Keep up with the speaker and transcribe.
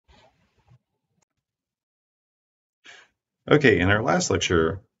Okay, in our last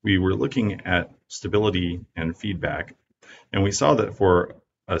lecture, we were looking at stability and feedback, and we saw that for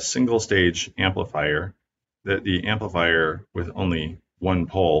a single stage amplifier, that the amplifier with only one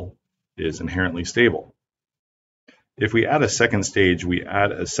pole is inherently stable. If we add a second stage, we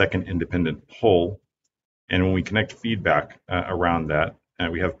add a second independent pole, and when we connect feedback around that,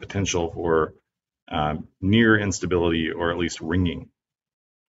 we have potential for near instability or at least ringing.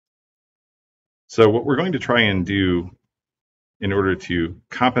 So what we're going to try and do in order to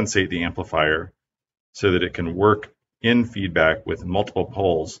compensate the amplifier so that it can work in feedback with multiple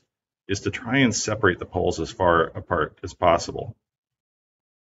poles is to try and separate the poles as far apart as possible.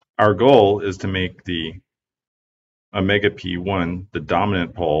 Our goal is to make the omega P1, the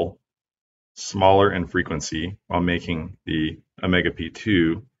dominant pole, smaller in frequency while making the omega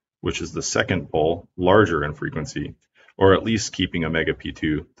P2, which is the second pole, larger in frequency, or at least keeping omega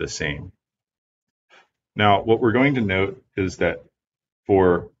P2 the same. Now, what we're going to note is that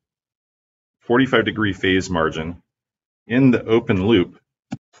for 45-degree phase margin in the open loop,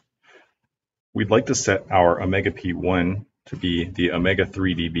 we'd like to set our omega P1 to be the omega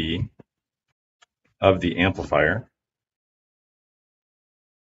 3 dB of the amplifier.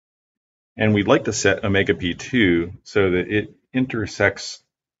 And we'd like to set omega P2 so that it intersects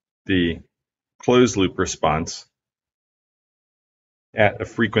the closed loop response at a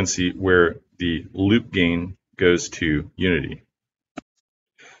frequency where the loop gain goes to unity.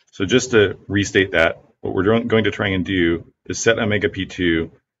 So just to restate that, what we're going to try and do is set omega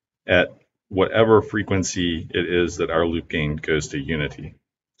P2 at whatever frequency it is that our loop gain goes to unity.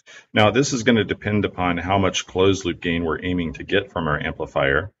 Now, this is going to depend upon how much closed loop gain we're aiming to get from our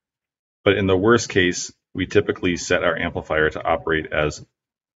amplifier. But in the worst case, we typically set our amplifier to operate as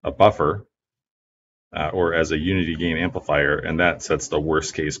a buffer or as a unity gain amplifier, and that sets the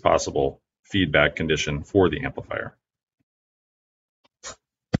worst case possible feedback condition for the amplifier.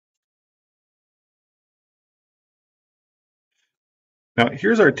 Now,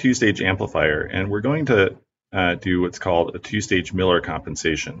 here's our two-stage amplifier, and we're going to do what's called a two-stage Miller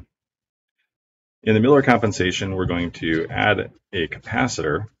compensation. In the Miller compensation, we're going to add a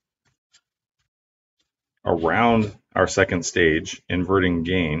capacitor around our second stage, inverting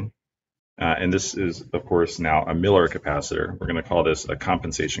gain, and this is, of course, now a Miller capacitor. We're going to call this a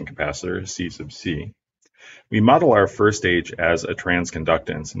compensation capacitor, C sub C. We model our first stage as a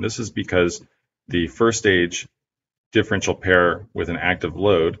transconductance, and this is because the first stage differential pair with an active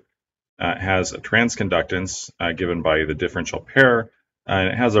load has a transconductance given by the differential pair, and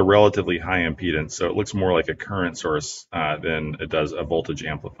it has a relatively high impedance, so it looks more like a current source than it does a voltage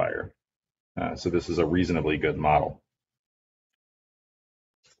amplifier. So this is a reasonably good model.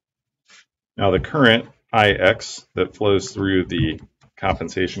 Now the current Ix that flows through the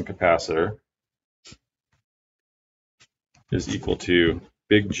compensation capacitor is equal to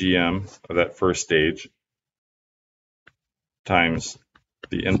big GM of that first stage times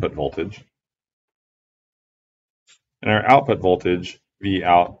the input voltage. And our output voltage, V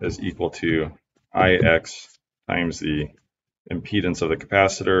out, is equal to Ix times the impedance of the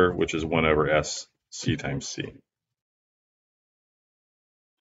capacitor, which is 1 over S C times C.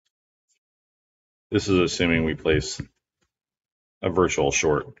 This is assuming we place a virtual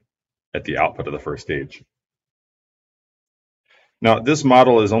short at the output of the first stage. Now, this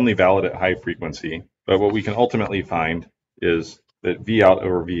model is only valid at high frequency, but what we can ultimately find is that V out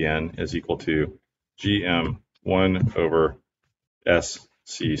over Vn is equal to Gm 1 over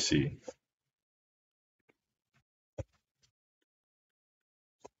SCC.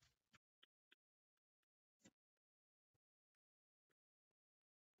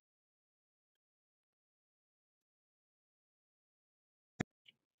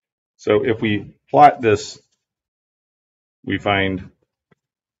 So if we plot this, we find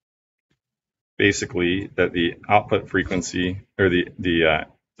basically that the output frequency, or the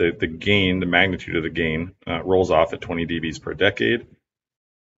gain, the magnitude of the gain, rolls off at 20 dBs per decade.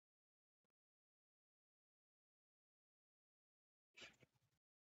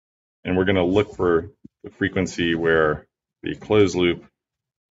 And we're going to look for the frequency where the closed loop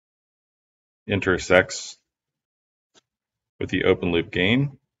intersects with the open loop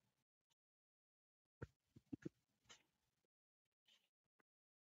gain.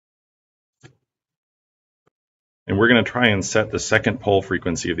 And we're going to try and set the second pole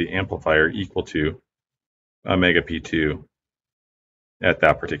frequency of the amplifier equal to omega P2 at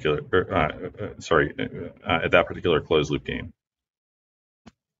that particular, at that particular closed loop gain.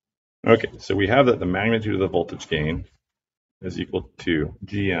 Okay, so we have that the magnitude of the voltage gain is equal to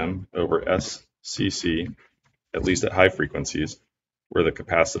Gm over SCC, at least at high frequencies, where the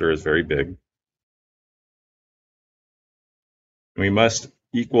capacitor is very big. We must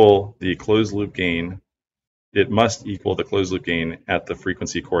equal the closed loop gain. It must equal the closed loop gain at the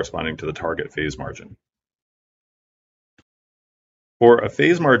frequency corresponding to the target phase margin. For a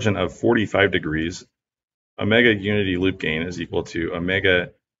phase margin of 45 degrees, omega unity loop gain is equal to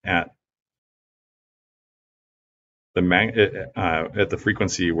omega at the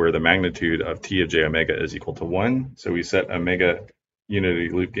frequency where the magnitude of T of j omega is equal to 1. So we set omega unity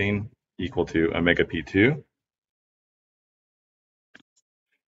loop gain equal to omega P2.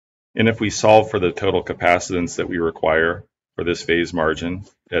 And if we solve for the total capacitance that we require for this phase margin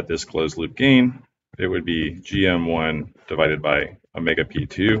at this closed loop gain, it would be GM1 divided by omega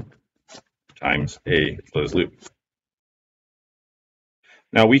P2 times A closed loop.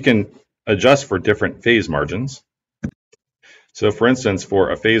 Now we can adjust for different phase margins. So for instance, for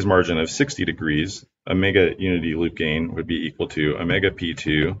a phase margin of 60 degrees, omega unity loop gain would be equal to omega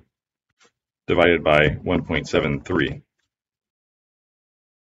P2 divided by 1.73.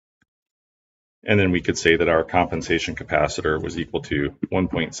 And then we could say that our compensation capacitor was equal to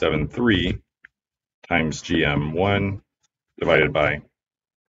 1.73 times GM1 divided by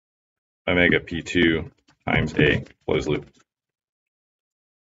omega P2 times A closed loop.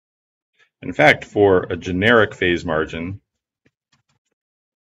 In fact, for a generic phase margin,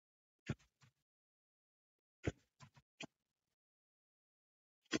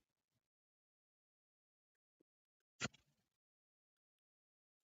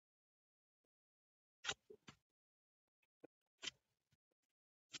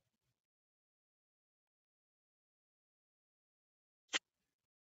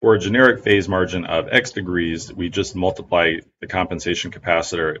 of x degrees, we just multiply the compensation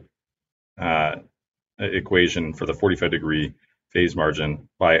capacitor equation for the 45-degree phase margin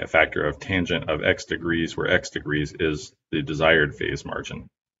by a factor of tangent of x degrees, where x degrees is the desired phase margin.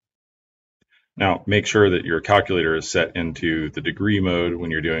 Now, make sure that your calculator is set into the degree mode when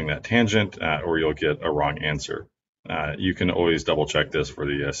you're doing that tangent, or you'll get a wrong answer. You can always double check this for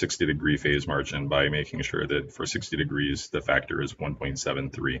the 60-degree phase margin by making sure that for 60 degrees, the factor is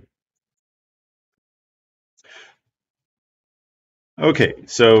 1.73. Okay,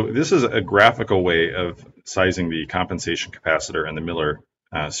 so this is a graphical way of sizing the compensation capacitor and the Miller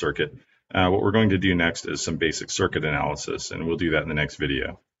circuit. What we're going to do next is some basic circuit analysis, and we'll do that in the next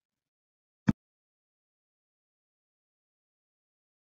video.